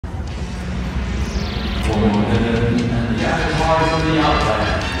Okay,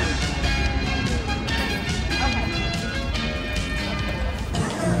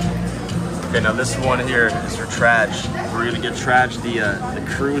 now this one here is for Trag. We're gonna get Trag the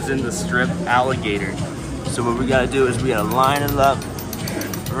Cruis'N the Strip Alligator. So what we gotta do is we gotta line it up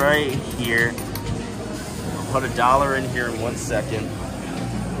right here. I'll put $1 in here in 1 second.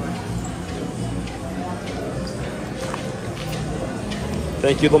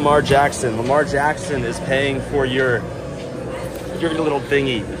 Thank you, Lamar Jackson. Lamar Jackson is paying for your little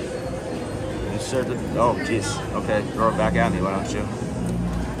thingy. Insert the, oh jeez, okay, throw it back at me, why don't you?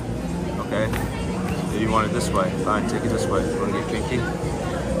 Okay, if you want it this way, fine, take it this way. You wanna get kinky?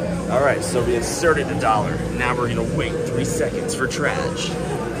 All right, so we inserted $1. Now we're gonna wait 3 seconds for Trag.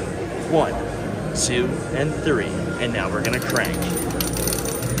 1, 2, and 3, and now we're gonna crank.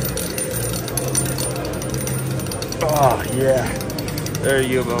 Oh yeah, there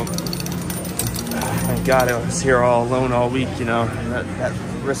you go. Thank God I was here all alone all week, you know. That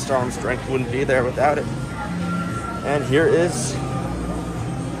wrist arm strength wouldn't be there without it. And here is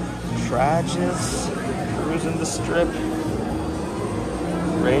Trag's Cruis'N the Strip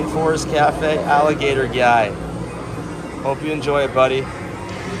Rainforest Cafe Alligator guy. Hope you enjoy it, buddy.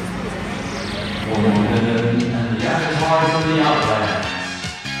 And the outlet.